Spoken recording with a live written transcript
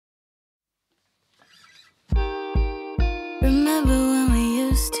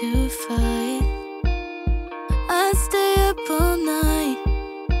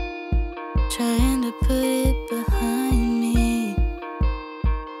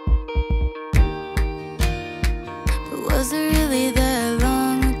Was it really that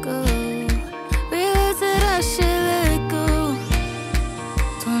long ago? Realized that I should let go.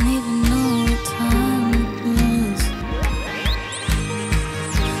 Don't even know what time it is.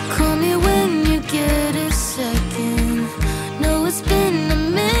 Call me when you get a second. Know it's been a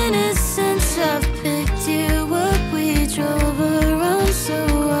minute since I've picked you up. We drove